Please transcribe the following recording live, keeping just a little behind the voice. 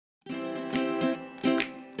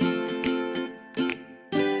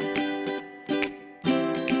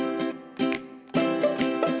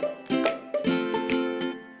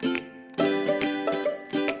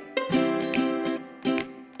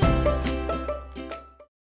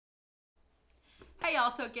Hey,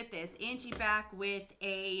 also get this, Angie back with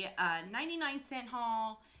a 99-cent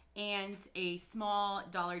haul and a small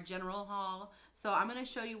Dollar General haul. So I'm going to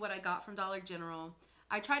show you what I got from Dollar General.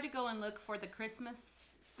 I tried to go and look for the Christmas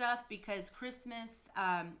stuff because Christmas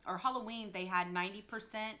or Halloween they had 90%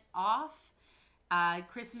 off.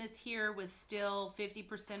 Christmas here was still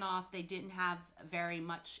 50% off. They didn't have very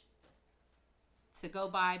much to go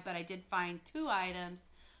by, but I did find two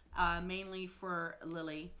items, mainly for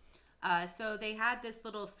Lily. So they had this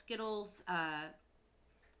little Skittles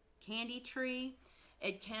candy tree.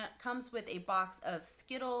 Comes with a box of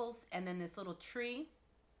Skittles and then this little tree.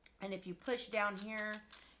 And if you push down here,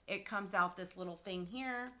 it comes out this little thing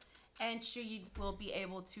here. And she will be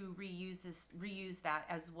able to reuse that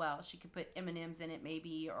as well. She could put M&Ms in it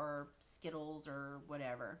maybe, or Skittles or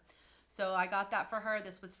whatever. So I got that for her.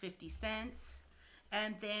 This was 50 cents.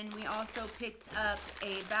 And then we also picked up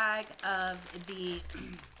a bag of the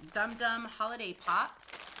Dum Dum Holiday Pops.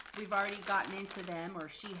 We've already gotten into them, or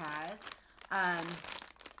she has.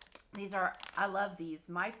 These are, I love these.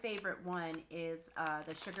 My favorite one is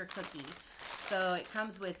the sugar cookie. So it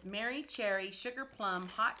comes with Mary Cherry, Sugar Plum,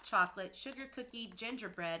 Hot Chocolate, Sugar Cookie,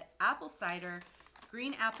 Gingerbread, Apple Cider,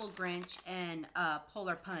 Green Apple Grinch, and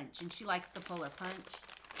Polar Punch. And she likes the Polar Punch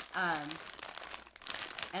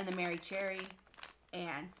and the Mary Cherry.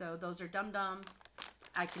 And so those are Dum Dums.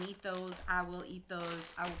 I can eat those. I will eat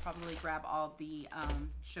those. I will probably grab all the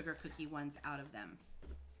sugar cookie ones out of them.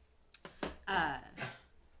 Uh,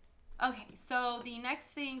 okay, so the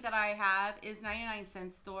next thing that I have is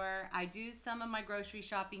 99-cent store. I do some of my grocery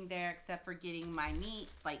shopping there, except for getting my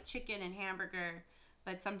meats like chicken and hamburger.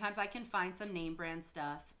 But sometimes I can find some name brand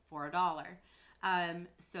stuff for $1.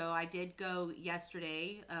 So I did go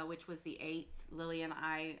yesterday, which was the 8th. Lily and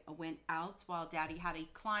I went out while Daddy had a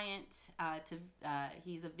client.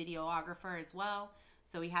 He's a videographer as well.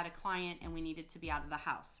 So he had a client and we needed to be out of the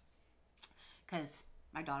house because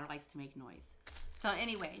my daughter likes to make noise. So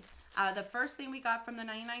anyway, the first thing we got from the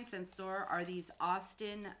 99-cent store are these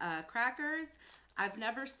Austin crackers. I've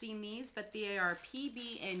never seen these, but they are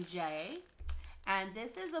PB&J. And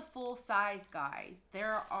this is a full size, guys.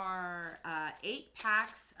 There are 8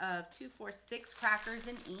 packs of 2, 4, 6 crackers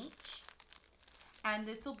in each. And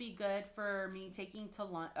this will be good for me taking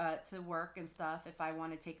to work and stuff if I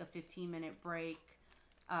want to take a 15-minute break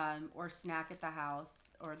or snack at the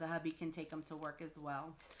house. Or the hubby can take them to work as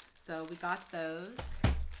well. So we got those.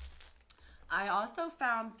 I also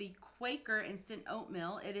found the Quaker Instant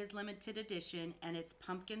Oatmeal. It is limited edition and it's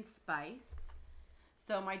pumpkin spice.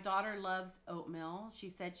 So my daughter loves oatmeal.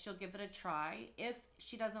 She said she'll give it a try. If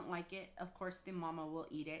she doesn't like it, of course the mama will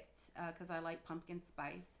eat it because I like pumpkin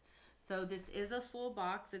spice. So this is a full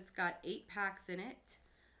box. It's got 8 packs in it.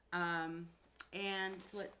 And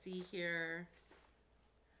let's see here.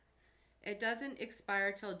 It doesn't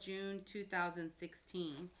expire till June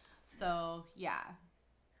 2016. So yeah,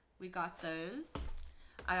 we got those.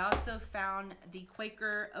 I also found the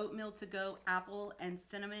Quaker Oatmeal to Go apple and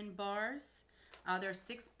cinnamon bars. There's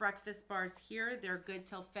 6 breakfast bars here. They're good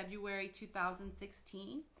till February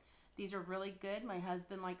 2016. These are really good. My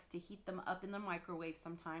husband likes to heat them up in the microwave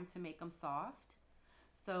sometime to make them soft.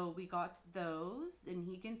 So we got those, and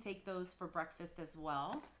he can take those for breakfast as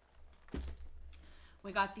well.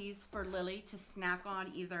 We got these for Lily to snack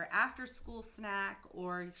on, either after school snack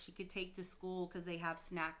or she could take to school because they have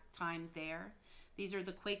snack time there. These are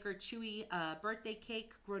the Quaker Chewy birthday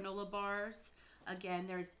cake granola bars. Again,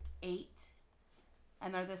 there's 8.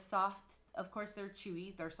 And they're the soft, of course they're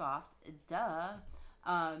chewy, they're soft, duh.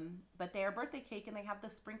 But they are birthday cake and they have the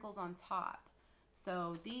sprinkles on top.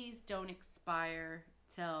 So these don't expire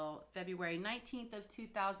till February 19th of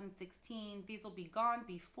 2016. These will be gone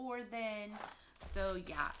before then. So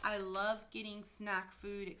yeah, I love getting snack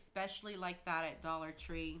food, especially like that at Dollar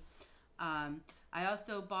Tree. I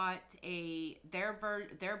also bought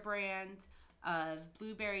their brand of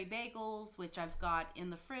blueberry bagels, which I've got in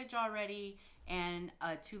the fridge already, and a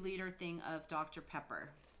 2-liter thing of Dr.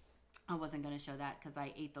 Pepper. I wasn't going to show that because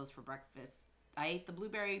I ate those for breakfast. I ate the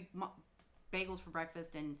blueberry bagels for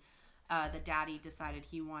breakfast, and the daddy decided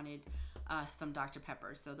he wanted some Dr.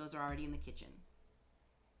 Pepper. So those are already in the kitchen.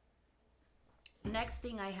 Next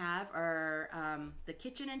thing I have are the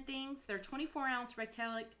kitchen and things. They're 24-ounce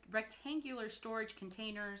rectangular storage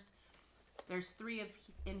containers. There's 3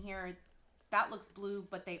 in here. That looks blue,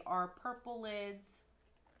 but they are purple lids.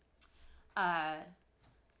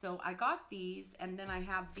 So I got these, and then I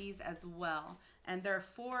have these as well. And there are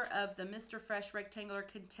 4 of the Mr. Fresh rectangular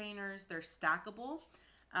containers. They're stackable.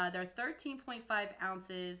 They're 13.5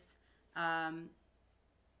 ounces.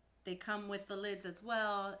 They come with the lids as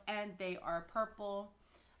well, and they are purple.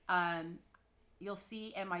 you'll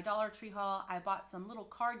see in my Dollar Tree haul, I bought some little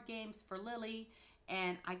card games for Lily,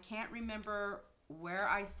 and I can't remember where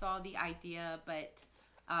I saw the idea, but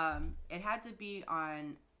it had to be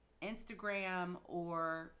on Instagram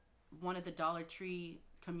or one of the Dollar Tree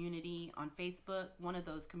community on Facebook, one of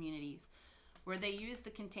those communities, where they used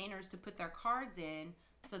the containers to put their cards in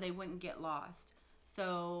so they wouldn't get lost.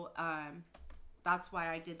 So that's why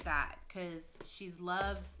I did that, because she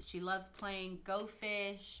loves playing Go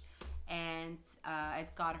Fish, and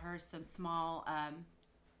I've got her some small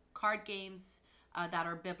card games that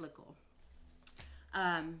are biblical.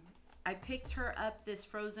 I picked her up this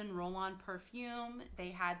Frozen Roll-On perfume. They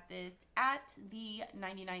had this at the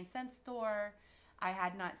 99-cent store. I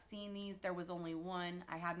had not seen these. There was only one.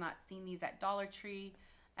 I had not seen these at Dollar Tree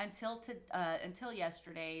until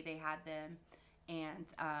yesterday. They had them, and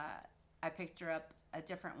I picked her up a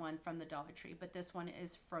different one from the Dollar Tree, but this one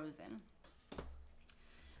is Frozen.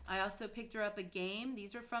 I also picked her up a game.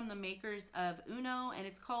 These are from the makers of Uno, and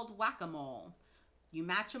it's called Whack-A-Mole. You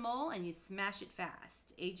match a mole and you smash it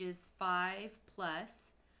fast. Ages 5 plus,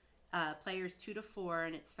 players 2 to 4,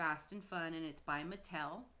 and it's fast and fun, and it's by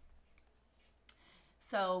Mattel.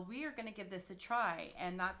 So we are going to give this a try,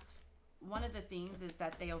 and that's one of the things, is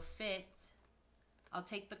that they'll fit. I'll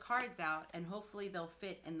take the cards out, and hopefully they'll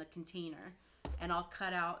fit in the container. And I'll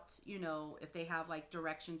cut out, you know, if they have like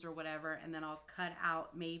directions or whatever, and then I'll cut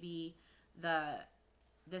out maybe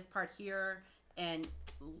this part here and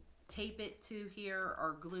tape it to here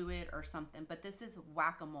or glue it or something. But this is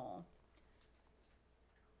Whack-A-Mole.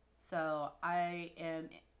 So I am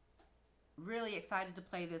really excited to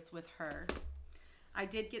play this with her. I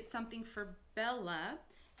did get something for Bella,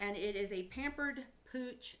 and it is a Pampered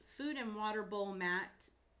Pooch food and water bowl mat.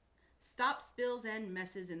 Stop spills and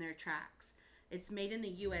messes in their tracks. It's made in the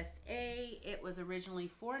USA. It was originally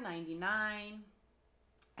 $4.99.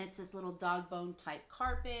 It's this little dog bone type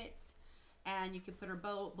carpet, and you can put her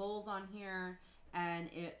bowls on here, and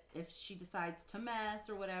if she decides to mess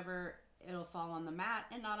or whatever, it'll fall on the mat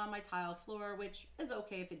and not on my tile floor, which is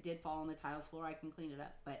okay. If it did fall on the tile floor, I can clean it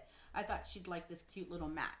up, but I thought she'd like this cute little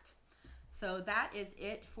mat. So that is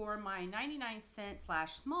it for my 99-cent /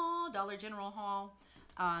 small Dollar General haul.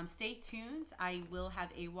 Stay tuned. I will have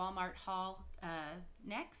a Walmart haul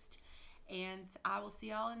next, and I will see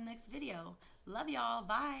y'all in the next video. Love y'all.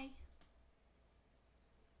 Bye.